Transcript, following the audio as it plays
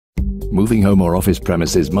Moving home or office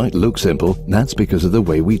premises might look simple. That's because of the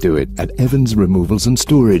way we do it at Evans Removals and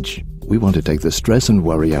Storage. We want to take the stress and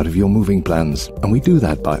worry out of your moving plans, and we do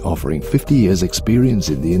that by offering 50 years experience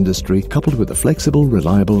in the industry, coupled with a flexible,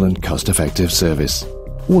 reliable and cost-effective service.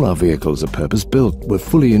 All our vehicles are purpose-built, we're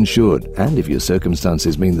fully insured, and if your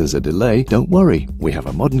circumstances mean there's a delay, don't worry. We have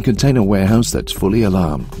a modern container warehouse that's fully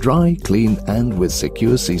alarmed, dry, clean and with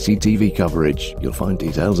secure CCTV coverage. You'll find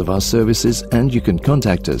details of our services, and you can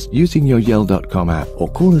contact us using your Yell.com app or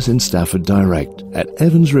call us in Stafford direct at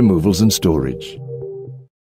Evans Removals and Storage.